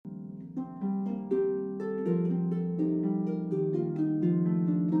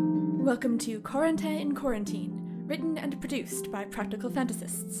Welcome to Corentin in Quarantine, written and produced by Practical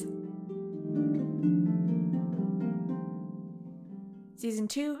Fantasists. Season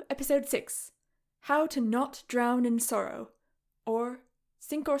 2, Episode 6, How to Not Drown in Sorrow, or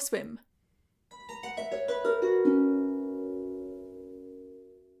Sink or Swim.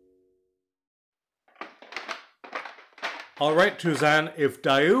 All right, Tuzan, if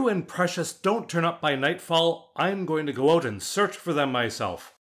Dayu and Precious don't turn up by nightfall, I'm going to go out and search for them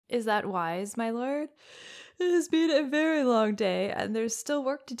myself. Is that wise, my lord? It has been a very long day, and there's still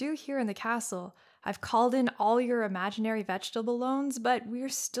work to do here in the castle. I've called in all your imaginary vegetable loans, but we're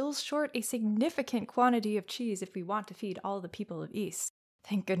still short a significant quantity of cheese if we want to feed all the people of East.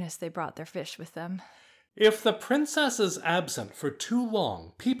 Thank goodness they brought their fish with them. If the princess is absent for too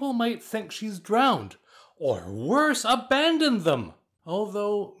long, people might think she's drowned. Or worse, abandoned them.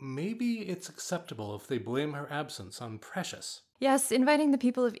 Although, maybe it's acceptable if they blame her absence on Precious. Yes, inviting the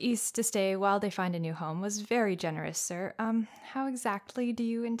people of East to stay while they find a new home was very generous, sir. How exactly do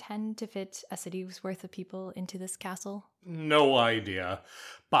you intend to fit a city's worth of people into this castle? No idea.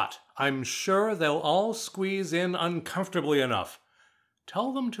 But I'm sure they'll all squeeze in uncomfortably enough.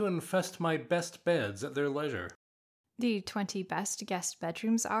 Tell them to infest my best beds at their leisure. The 20 best guest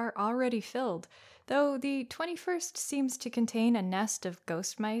bedrooms are already filled, though the 21st seems to contain a nest of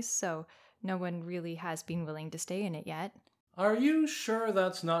ghost mice, so no one really has been willing to stay in it yet. Are you sure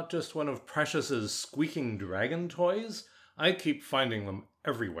that's not just one of Precious's squeaking dragon toys? I keep finding them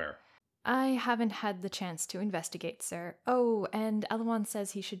everywhere. I haven't had the chance to investigate, sir. Oh, and Elouan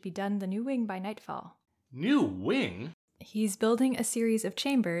says he should be done the new wing by nightfall. New wing? He's building a series of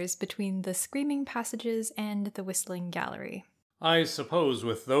chambers between the screaming passages and the whistling gallery. I suppose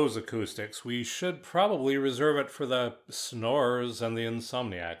with those acoustics, we should probably reserve it for the snorers and the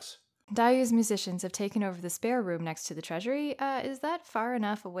insomniacs. Dayu's musicians have taken over the spare room next to the treasury. Is that far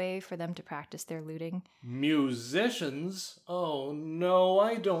enough away for them to practice their looting? Musicians? Oh no,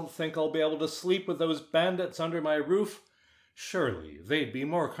 I don't think I'll be able to sleep with those bandits under my roof. Surely they'd be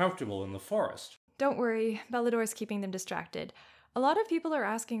more comfortable in the forest. Don't worry, Bellador's keeping them distracted. A lot of people are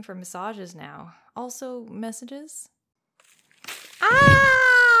asking for massages now. Also, messages?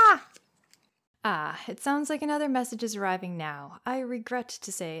 It sounds like another message is arriving now. I regret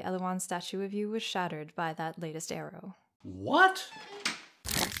to say Elouan's statue of you was shattered by that latest arrow. What?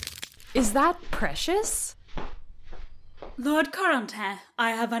 Is that Precious? Lord Corentin,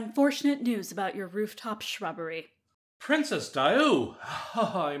 I have unfortunate news about your rooftop shrubbery. Princess Dayu!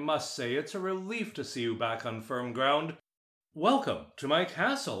 I must say it's a relief to see you back on firm ground. Welcome to my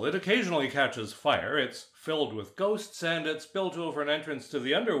castle. It occasionally catches fire. It's filled with ghosts and it's built over an entrance to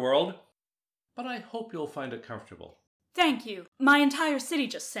the underworld. But I hope you'll find it comfortable. Thank you. My entire city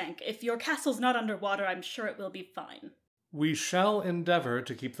just sank. If your castle's not underwater, I'm sure it will be fine. We shall endeavor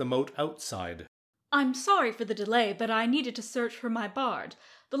to keep the moat outside. I'm sorry for the delay, but I needed to search for my bard.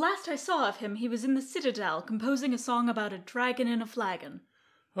 The last I saw of him, he was in the Citadel, composing a song about a dragon in a flagon.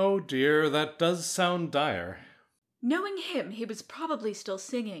 Oh dear, that does sound dire. Knowing him, he was probably still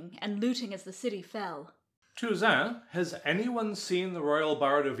singing and looting as the city fell. Tuzan, has anyone seen the Royal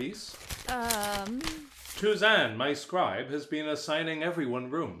Bard of Ys? Tuzan, my scribe, has been assigning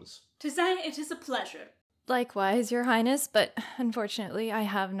everyone rooms. Tuzan, it is a pleasure. Likewise, Your Highness, but unfortunately I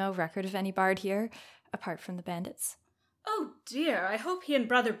have no record of any bard here, apart from the bandits. Oh dear, I hope he and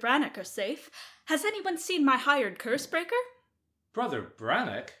Brother Brannock are safe. Has anyone seen my hired Cursebreaker? Brother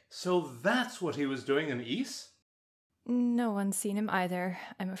Brannock? So that's what he was doing in Ys? No one's seen him either,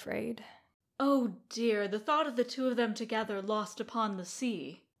 I'm afraid. Oh dear, the thought of the two of them together lost upon the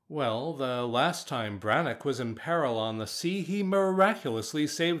sea. Well, the last time Brannock was in peril on the sea, he miraculously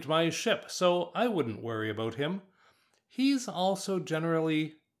saved my ship, so I wouldn't worry about him. He's also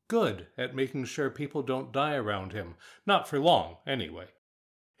generally good at making sure people don't die around him. Not for long, anyway.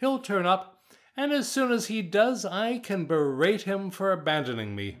 He'll turn up, and as soon as he does, I can berate him for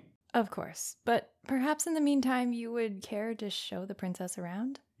abandoning me. Of course, but perhaps in the meantime you would care to show the princess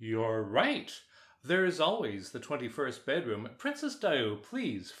around? You're right. There's always the 21st bedroom. Princess Dayu,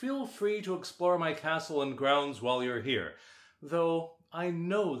 please feel free to explore my castle and grounds while you're here. Though I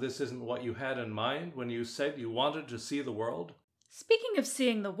know this isn't what you had in mind when you said you wanted to see the world. Speaking of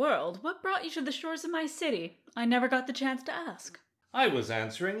seeing the world, what brought you to the shores of my city? I never got the chance to ask. I was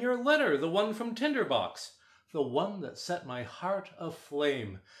answering your letter, the one from Tinderbox. The one that set my heart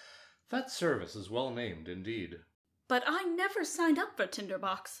aflame. That service is well named, indeed. But I never signed up for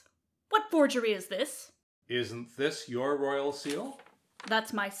Tinderbox. What forgery is this? Isn't this your royal seal?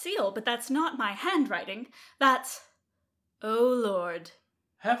 That's my seal, but that's not my handwriting. That's... Oh, Lord.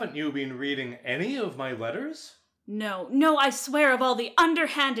 Haven't you been reading any of my letters? No, I swear of all the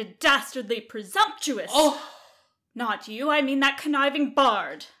underhanded, dastardly, presumptuous. Oh! Not you, I mean that conniving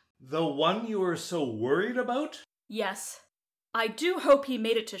bard. The one you were so worried about? Yes. I do hope he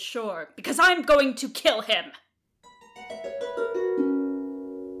made it to shore, because I'm going to kill him.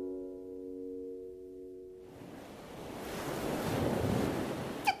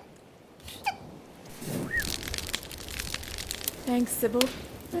 Thanks, Sybil.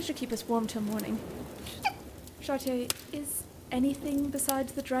 That should keep us warm till morning. Chartier, is anything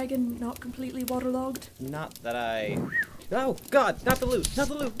besides the dragon not completely waterlogged? Not that I... Oh, God! Not the loot! Not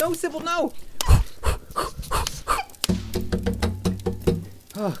the loot! No, Sybil, no!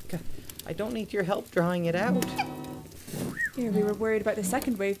 Oh, God. I don't need your help drawing it out. Yeah, we were worried about the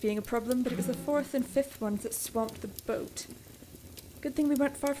second wave being a problem, but it was the fourth and fifth ones that swamped the boat. Good thing we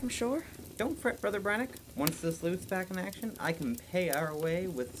weren't far from shore. Don't fret, Brother Brannock. Once this loot's back in action, I can pay our way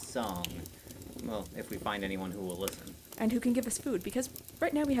with song. Well, if we find anyone who will listen. And who can give us food, because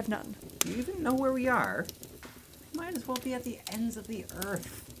right now we have none. Do you even know where we are? Might as well be at the ends of the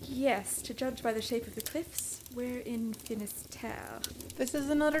earth. Yes, to judge by the shape of the cliffs, we're in Finisterre. This is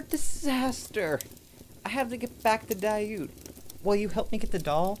another disaster. I have to get back to Daiut. Will you help me get the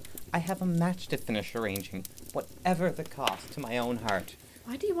doll? I have a match to finish arranging, whatever the cost to my own heart.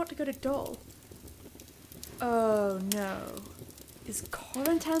 Why do you want to go to Dole? Oh no. Is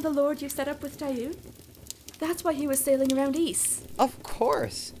Corentin the lord you set up with Daiut? That's why he was sailing around Ys. Of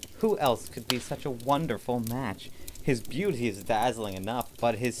course! Who else could be such a wonderful match? His beauty is dazzling enough,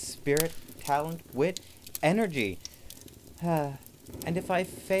 but his spirit, talent, wit, energy... and if I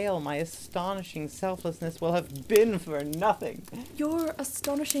fail, my astonishing selflessness will have been for nothing. Your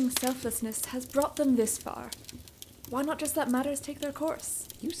astonishing selflessness has brought them this far. Why not just let matters take their course?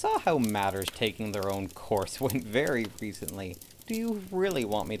 You saw how matters taking their own course went very recently. Do you really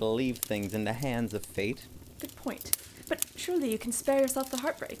want me to leave things in the hands of fate? Good point. But surely you can spare yourself the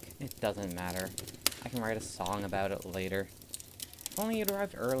heartbreak. It doesn't matter. I can write a song about it later. If only you'd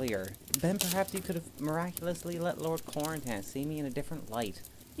arrived earlier. Then perhaps you could have miraculously let Lord Corentin see me in a different light.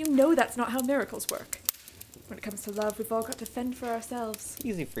 You know that's not how miracles work. When it comes to love, we've all got to fend for ourselves.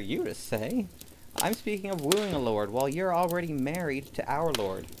 Easy for you to say. I'm speaking of wooing a lord while you're already married to our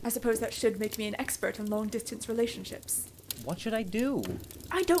lord. I suppose that should make me an expert in long-distance relationships. What should I do?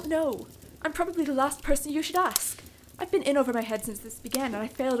 I don't know. I'm probably the last person you should ask. I've been in over my head since this began, and I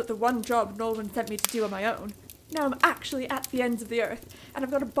failed at the one job Nolan sent me to do on my own. Now I'm actually at the ends of the earth, and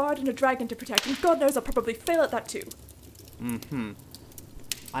I've got a bard and a dragon to protect, and God knows I'll probably fail at that too.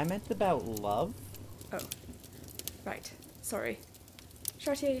 I meant about love? Oh. Right. Sorry.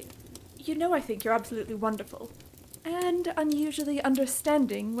 Chartier, you know I think you're absolutely wonderful. And unusually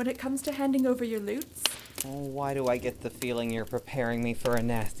understanding when it comes to handing over your loots. Oh, why do I get the feeling you're preparing me for a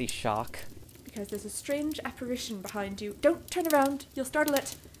nasty shock? Because there's a strange apparition behind you. Don't turn around, you'll startle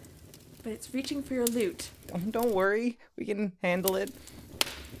it. But it's reaching for your loot. Don't worry, we can handle it.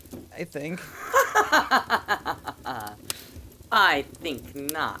 I think. I think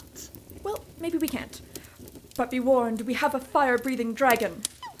not. Well, maybe we can't. But be warned, we have a fire-breathing dragon.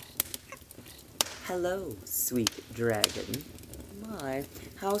 Hello, sweet dragon. My,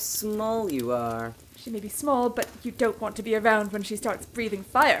 how small you are. She may be small, but you don't want to be around when she starts breathing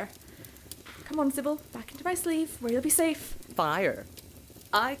fire. Come on, Sybil, back into my sleeve, where you'll be safe. Fire.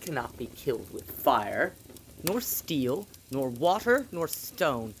 I cannot be killed with fire, nor steel, nor water, nor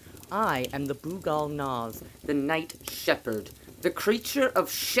stone. I am the Bugal Naz, the Night Shepherd, the creature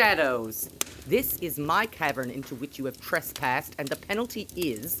of shadows. This is my cavern into which you have trespassed, and the penalty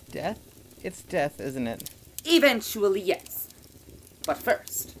is... Death? It's death, isn't it? Eventually, yes. But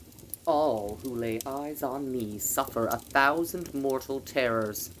first, all who lay eyes on me suffer 1,000 mortal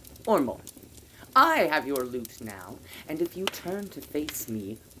terrors, or more. I have your loot now, and if you turn to face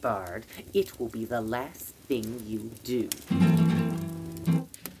me, Bard, it will be the last thing you do.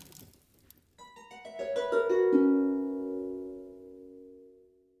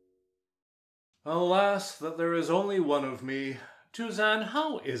 Alas, that there is only one of me. Tuzan,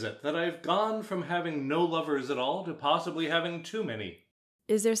 how is it that I've gone from having no lovers at all to possibly having too many?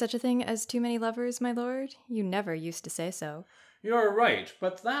 Is there such a thing as too many lovers, my lord? You never used to say so. You're right,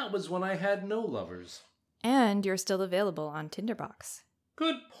 but that was when I had no lovers. And you're still available on Tinderbox.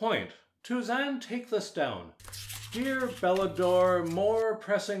 Good point. Tuzan, take this down. Dear Bellador, more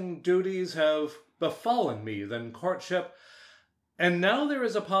pressing duties have befallen me than courtship, and now there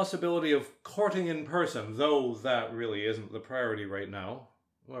is a possibility of courting in person, though that really isn't the priority right now.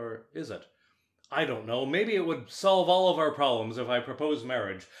 Or is it? I don't know. Maybe it would solve all of our problems if I proposed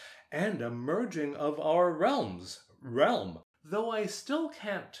marriage, and a merging of our realm. Though I still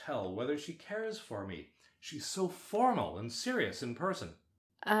can't tell whether she cares for me. She's so formal and serious in person.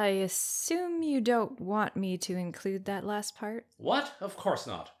 I assume you don't want me to include that last part? What? Of course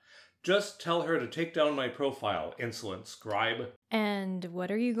not. Just tell her to take down my profile, insolent scribe. And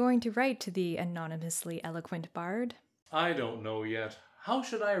what are you going to write to the anonymously eloquent bard? I don't know yet. How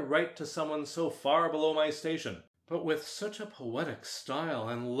should I write to someone so far below my station, but with such a poetic style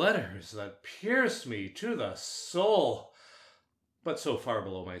and letters that pierce me to the soul, but so far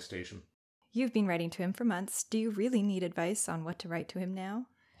below my station? You've been writing to him for months. Do you really need advice on what to write to him now?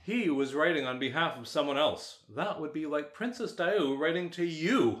 He was writing on behalf of someone else. That would be like Princess Diu writing to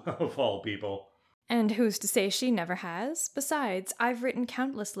you, of all people. And who's to say she never has? Besides, I've written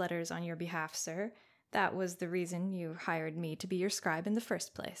countless letters on your behalf, sir. That was the reason you hired me to be your scribe in the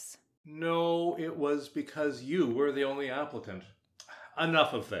first place. No, it was because you were the only applicant.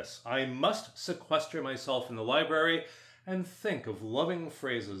 Enough of this. I must sequester myself in the library and think of loving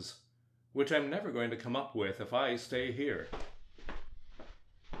phrases, which I'm never going to come up with if I stay here.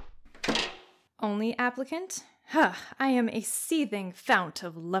 Only applicant? Huh, I am a seething fount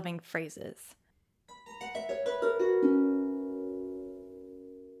of loving phrases.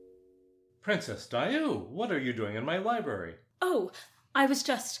 Princess Diu, what are you doing in my library? Oh, I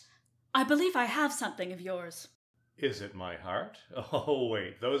believe I have something of yours. Is it my heart? Oh,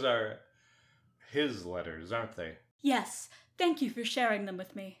 wait, those are his letters, aren't they? Yes, thank you for sharing them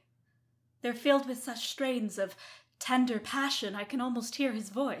with me. They're filled with such strains of tender passion I can almost hear his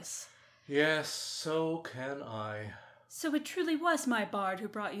voice. Yes, so can I. So it truly was my bard who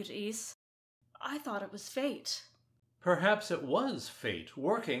brought you to Ys. I thought it was fate. Perhaps it was fate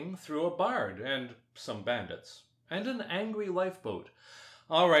working through a bard and some bandits and an angry lifeboat.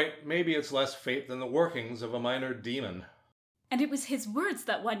 All right, maybe it's less fate than the workings of a minor demon. And it was his words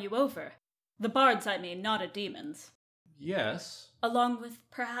that won you over. The bards, I mean, not a demon's. Yes. Along with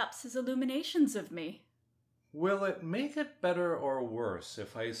perhaps his illuminations of me. Will it make it better or worse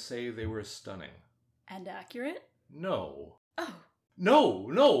if I say they were stunning? And accurate? No. Oh.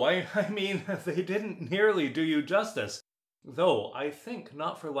 No, I mean, they didn't nearly do you justice. Though, I think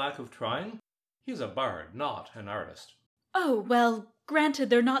not for lack of trying. He's a bard, not an artist. Oh, well, granted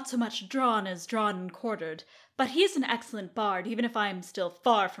they're not so much drawn as drawn and quartered, but he's an excellent bard, even if I am still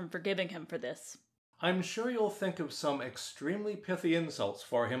far from forgiving him for this. I'm sure you'll think of some extremely pithy insults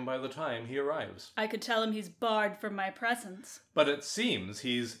for him by the time he arrives. I could tell him he's barred from my presence. But it seems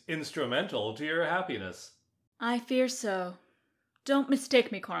he's instrumental to your happiness. I fear so. Don't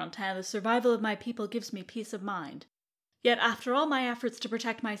mistake me, Corentin. The survival of my people gives me peace of mind. Yet after all my efforts to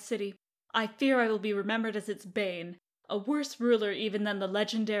protect my city, I fear I will be remembered as its bane, a worse ruler even than the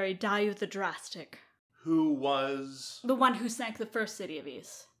legendary Diu the Drastic. Who was? The one who sank the first city of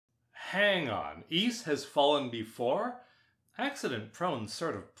Ys. Hang on, Ys has fallen before? Accident-prone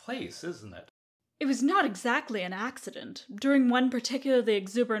sort of place, isn't it? It was not exactly an accident. During one particularly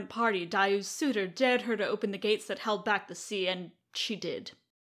exuberant party, Diu's suitor dared her to open the gates that held back the sea, and she did.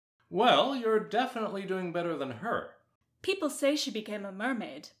 Well, you're definitely doing better than her. People say she became a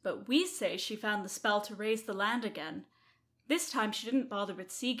mermaid, but we say she found the spell to raise the land again. This time she didn't bother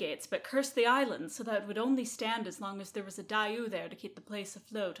with sea gates, but cursed the island so that it would only stand as long as there was a Diu there to keep the place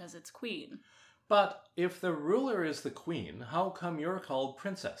afloat as its queen. But if the ruler is the queen, how come you're called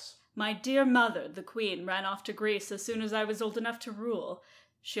princess? My dear mother, the queen, ran off to Greece as soon as I was old enough to rule.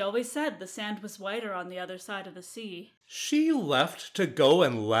 She always said the sand was whiter on the other side of the sea. She left to go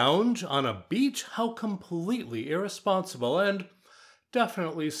and lounge on a beach? How completely irresponsible, and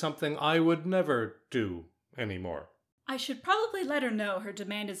definitely something I would never do anymore. I should probably let her know her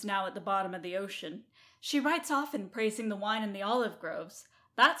domain is now at the bottom of the ocean. She writes often praising the wine in the olive groves.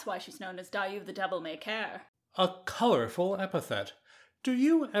 That's why she's known as Diu the Devil May Care. A colorful epithet. Do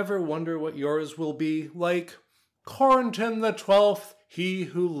you ever wonder what yours will be? Like Corentin the 12th, he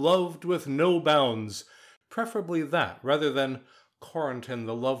who loved with no bounds. Preferably that, rather than Corentin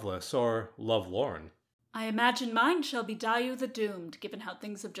the Loveless or Lovelorn. I imagine mine shall be Diu the Doomed, given how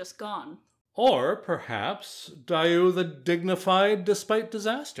things have just gone. Or, perhaps, Diu the Dignified despite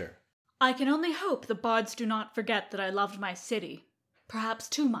disaster. I can only hope the bards do not forget that I loved my city. Perhaps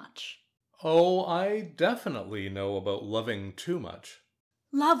too much. Oh, I definitely know about loving too much.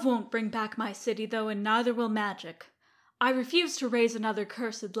 Love won't bring back my city, though, and neither will magic. I refuse to raise another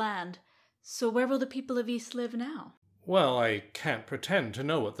cursed land. So where will the people of Ys live now? Well, I can't pretend to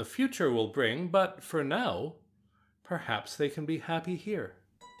know what the future will bring, but for now, perhaps they can be happy here.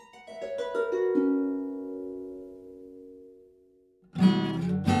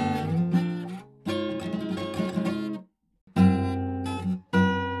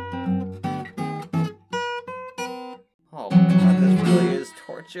 Oh god, this really is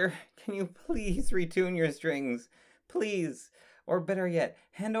torture. creature, can you please retune your strings? Please. Or better yet,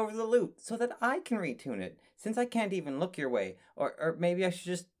 hand over the lute so that I can retune it, since I can't even look your way. Or maybe I should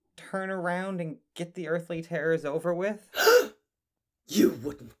just turn around and get the earthly terrors over with? You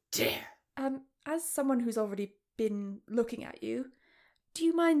wouldn't dare. As someone who's already been looking at you, do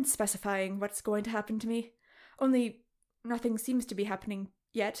you mind specifying what's going to happen to me? Only nothing seems to be happening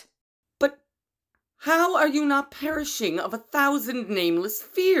yet. But how are you not perishing of 1,000 nameless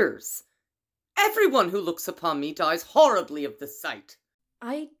fears? Everyone who looks upon me dies horribly of the sight.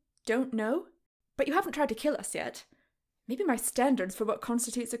 I don't know, but you haven't tried to kill us yet. Maybe my standards for what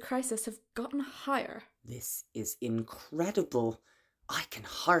constitutes a crisis have gotten higher. This is incredible. I can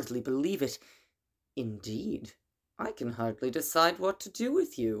hardly believe it. Indeed, I can hardly decide what to do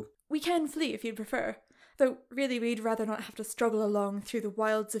with you. We can flee if you'd prefer, though really we'd rather not have to struggle along through the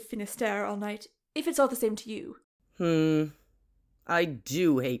wilds of Finisterre all night, if it's all the same to you. I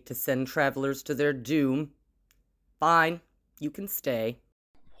do hate to send travelers to their doom. Fine, you can stay.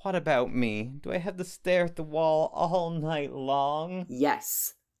 What about me? Do I have to stare at the wall all night long?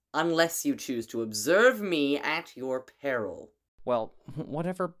 Yes, unless you choose to observe me at your peril. Well,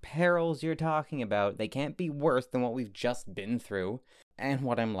 whatever perils you're talking about, they can't be worse than what we've just been through, and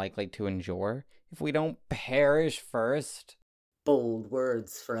what I'm likely to endure, if we don't perish first. Bold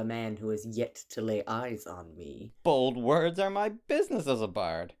words for a man who has yet to lay eyes on me. Bold words are my business as a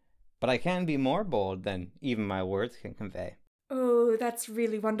bard, but I can be more bold than even my words can convey. Oh, that's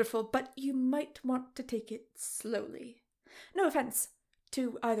really wonderful, but you might want to take it slowly. No offense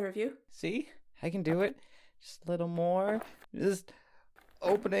to either of you. See? I can do it. Just a little more. Just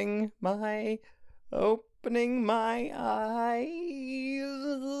opening my eyes.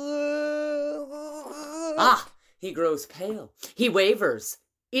 Ah! He grows pale. He wavers.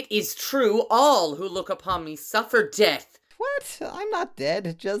 It is true, all who look upon me suffer death. What? I'm not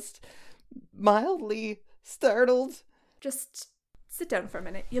dead, just mildly startled. Just sit down for a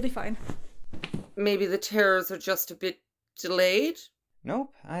minute. You'll be fine. Maybe the terrors are just a bit delayed?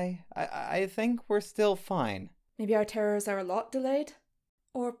 Nope, I think we're still fine. Maybe our terrors are a lot delayed?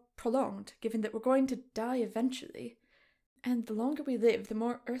 Or prolonged, given that we're going to die eventually. And the longer we live, the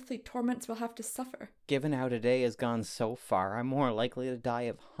more earthly torments we'll have to suffer. Given how today has gone so far, I'm more likely to die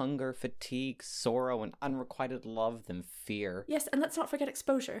of hunger, fatigue, sorrow, and unrequited love than fear. Yes, and let's not forget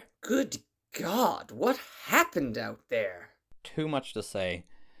exposure. Good God, what happened out there? Too much to say.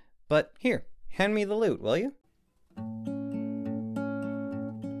 But here, hand me the lute, will you?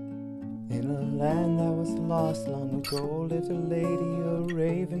 In a land that was lost long ago lived a lady, a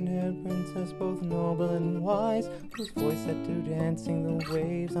raven-haired princess, both noble and wise, whose voice set to dancing the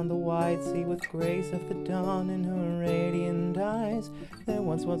waves on the wide sea with grace of the dawn in her radiant eyes. There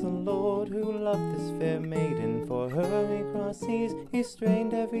once was a lord who loved this fair maiden. For her he crossed seas, he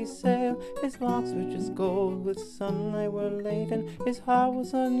strained every sail. His locks rich as gold with sunlight were laden. His heart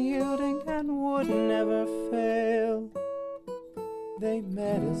was unyielding and would never fail. They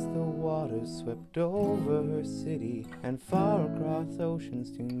met as the waters swept over her city, and far across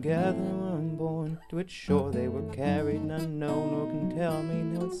oceans together were unborn. To its shore they were carried, none know nor can tell me.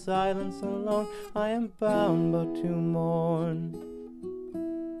 Now in silence alone I am bound but to mourn.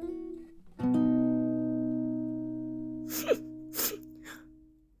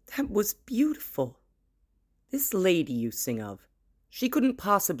 That was beautiful. This lady you sing of, she couldn't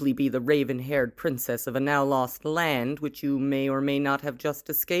possibly be the raven-haired princess of a now-lost land which you may or may not have just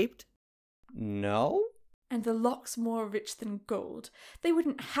escaped? No? And the locks more rich than gold. They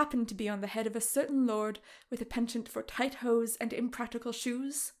wouldn't happen to be on the head of a certain lord with a penchant for tight hose and impractical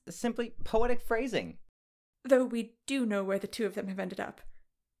shoes? Simply poetic phrasing. Though we do know where the two of them have ended up.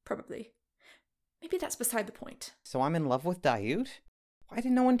 Probably. Maybe that's beside the point. So I'm in love with Dayut? Why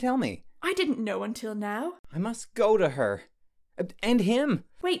didn't no one tell me? I didn't know until now. I must go to her. And him.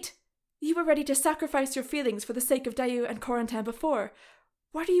 Wait. You were ready to sacrifice your feelings for the sake of Dayut and Corentin before.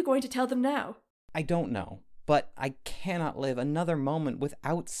 What are you going to tell them now? I don't know, but I cannot live another moment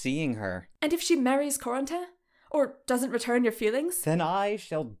without seeing her. And if she marries Corentin? Or doesn't return your feelings? Then I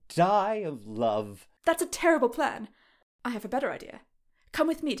shall die of love. That's a terrible plan. I have a better idea. Come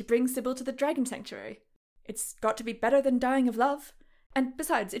with me to bring Sybil to the Dragon Sanctuary. It's got to be better than dying of love. And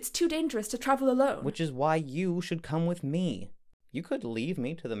besides, it's too dangerous to travel alone. Which is why you should come with me. You could leave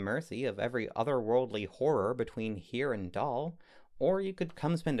me to the mercy of every otherworldly horror between here and Dal, or you could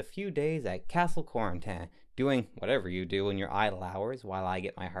come spend a few days at Castle Corentin, doing whatever you do in your idle hours while I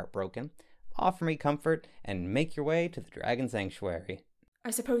get my heart broken, offer me comfort, and make your way to the Dragon Sanctuary.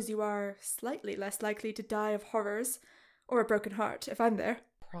 I suppose you are slightly less likely to die of horrors, or a broken heart, if I'm there.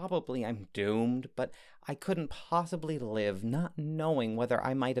 probably I'm doomed, but I couldn't possibly live not knowing whether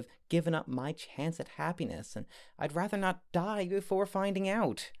I might have given up my chance at happiness, and I'd rather not die before finding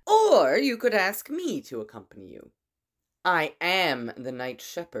out. Or you could ask me to accompany you. I am the Night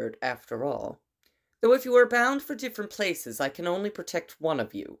Shepherd, after all. Though if you are bound for different places, I can only protect one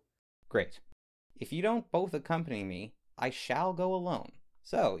of you. Great. If you don't both accompany me, I shall go alone.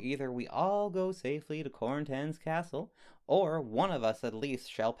 So either we all go safely to Corentin's castle, or one of us at least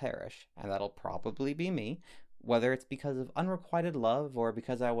shall perish, and that'll probably be me, whether it's because of unrequited love or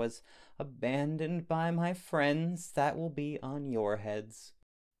because I was abandoned by my friends. That will be on your heads.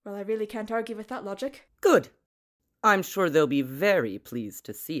 Well, I really can't argue with that logic. Good. I'm sure they'll be very pleased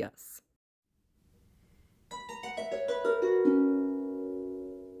to see us.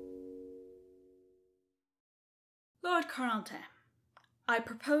 Lord Corentin, I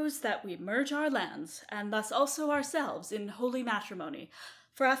propose that we merge our lands, and thus also ourselves, in holy matrimony.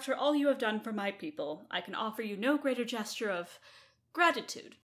 For after all you have done for my people, I can offer you no greater gesture of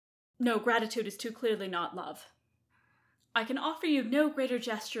gratitude. No, gratitude is too clearly not love. I can offer you no greater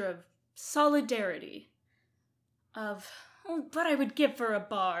gesture of solidarity. Of what I would give for a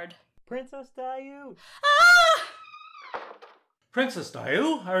bard. Princess Dayu! Ah! Princess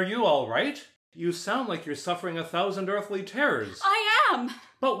Dayu, are you all right? You sound like you're suffering 1,000 earthly terrors. I am!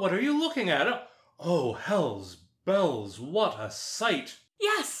 But what are you looking at? Oh, hell's bells, what a sight!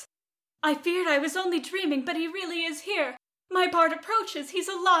 Yes! I feared I was only dreaming, but he really is here. My bard approaches, he's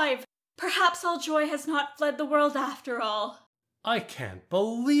alive. Perhaps all joy has not fled the world after all. I can't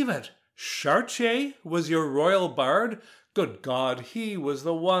believe it! Chartier was your royal bard? Good God, he was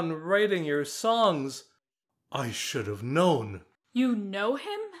the one writing your songs. I should have known. You know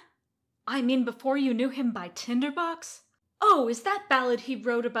him? I mean, before you knew him by Tinderbox? Oh, is that ballad he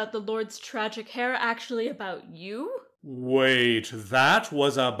wrote about the Lord's tragic hair actually about you? Wait, that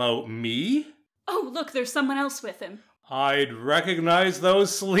was about me? Oh, look, there's someone else with him. I'd recognize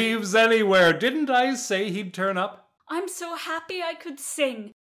those sleeves anywhere. Didn't I say he'd turn up? I'm so happy I could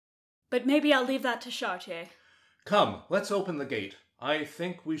sing. But maybe I'll leave that to Chartier. Come, let's open the gate. I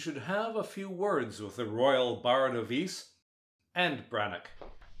think we should have a few words with the royal bard of Ys and Brannock.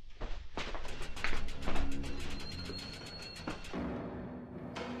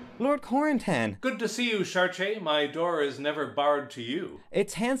 Lord Corentin! Good to see you, Chartier. My door is never barred to you.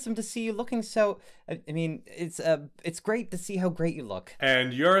 It's handsome to see you looking so... it's great to see how great you look.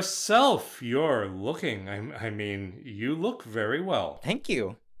 And yourself, you're looking. You look very well. Thank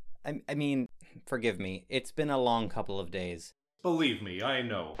you. Forgive me. It's been a long couple of days. Believe me, I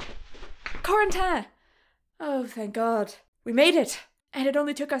know. Corentin! Oh, thank God. We made it. And it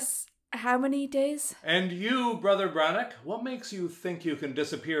only took us how many days? And you, Brother Brannock, what makes you think you can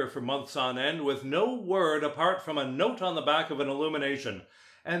disappear for months on end with no word apart from a note on the back of an illumination,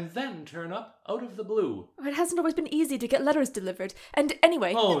 and then turn up out of the blue? It hasn't always been easy to get letters delivered. And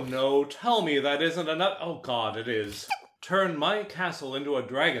anyway... Oh no, tell me that isn't enough. Oh God, it is. Turn my castle into a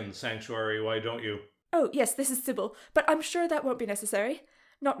dragon sanctuary, why don't you? Oh, yes, this is Sybil, but I'm sure that won't be necessary.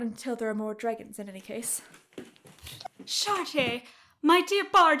 Not until there are more dragons, in any case. Chartier! My dear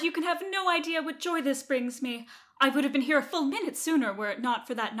bard, you can have no idea what joy this brings me. I would have been here a full minute sooner were it not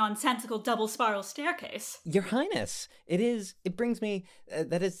for that nonsensical double spiral staircase. Your Highness, it brings me,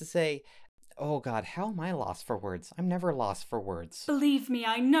 that is to say, oh God, how am I lost for words? I'm never lost for words. Believe me,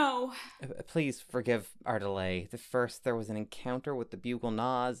 I know. Please forgive our delay. First there was an encounter with the Bugle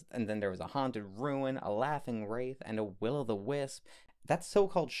Nas, and then there was a haunted ruin, a laughing wraith, and a will-o'-the-wisp. That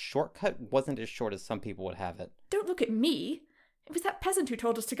so-called shortcut wasn't as short as some people would have it. Don't look at me. It was that peasant who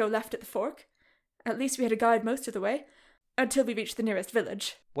told us to go left at the fork. At least we had a guide most of the way, until we reached the nearest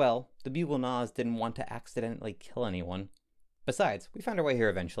village. Well, the Bugle Nas didn't want to accidentally kill anyone. Besides, we found our way here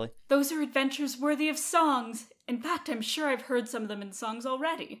eventually. Those are adventures worthy of songs. In fact, I'm sure I've heard some of them in songs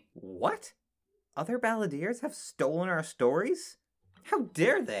already. What? Other balladeers have stolen our stories? How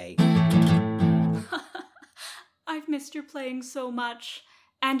dare they? I've missed your playing so much,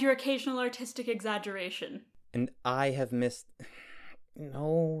 and your occasional artistic exaggeration. And I have missed...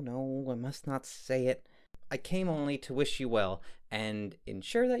 No, I must not say it. I came only to wish you well, and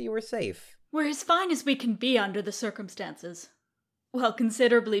ensure that you were safe. We're as fine as we can be under the circumstances. Well,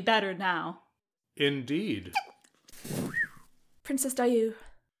 considerably better now. Indeed. Princess Dayu,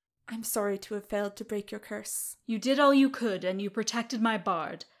 I'm sorry to have failed to break your curse. You did all you could, and you protected my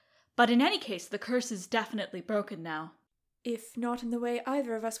bard. But in any case, the curse is definitely broken now. If not in the way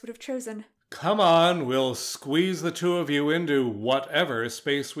either of us would have chosen. Come on, we'll squeeze the two of you into whatever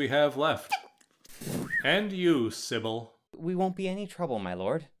space we have left. And you, Sybil. We won't be any trouble, my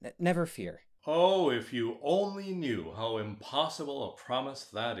lord. Never fear. Oh, if you only knew how impossible a promise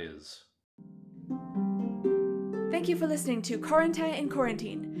that is. Thank you for listening to Corentin in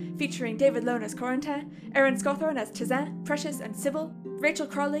Quarantine, featuring David Lone as Corentin, Aaron Scawthorne as Tizan, Precious and Sybil, Rachel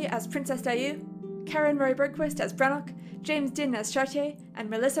Crawley as Princess Dayu, Karen Roy Bergquist as Brannock, James Dinn as Chartier,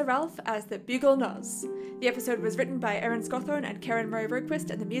 and Melissa Ralph as the Bugle Noz. The episode was written by Aaron Scawthorne and Karen Roy Bergquist,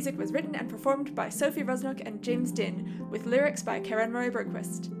 and the music was written and performed by Sophie Rusnock and James Dinn, with lyrics by Karen Roy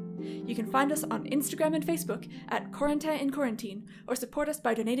Bergquist. You can find us on Instagram and Facebook at Corentin in Quarantine, or support us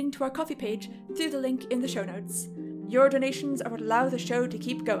by donating to our coffee page through the link in the show notes. Your donations are what allow the show to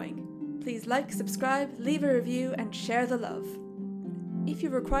keep going. Please like, subscribe, leave a review, and share the love. If you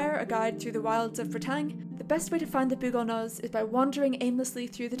require a guide through the wilds of Bretagne, the best way to find the Bugle Noz is by wandering aimlessly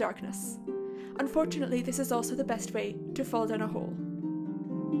through the darkness. Unfortunately, this is also the best way to fall down a hole.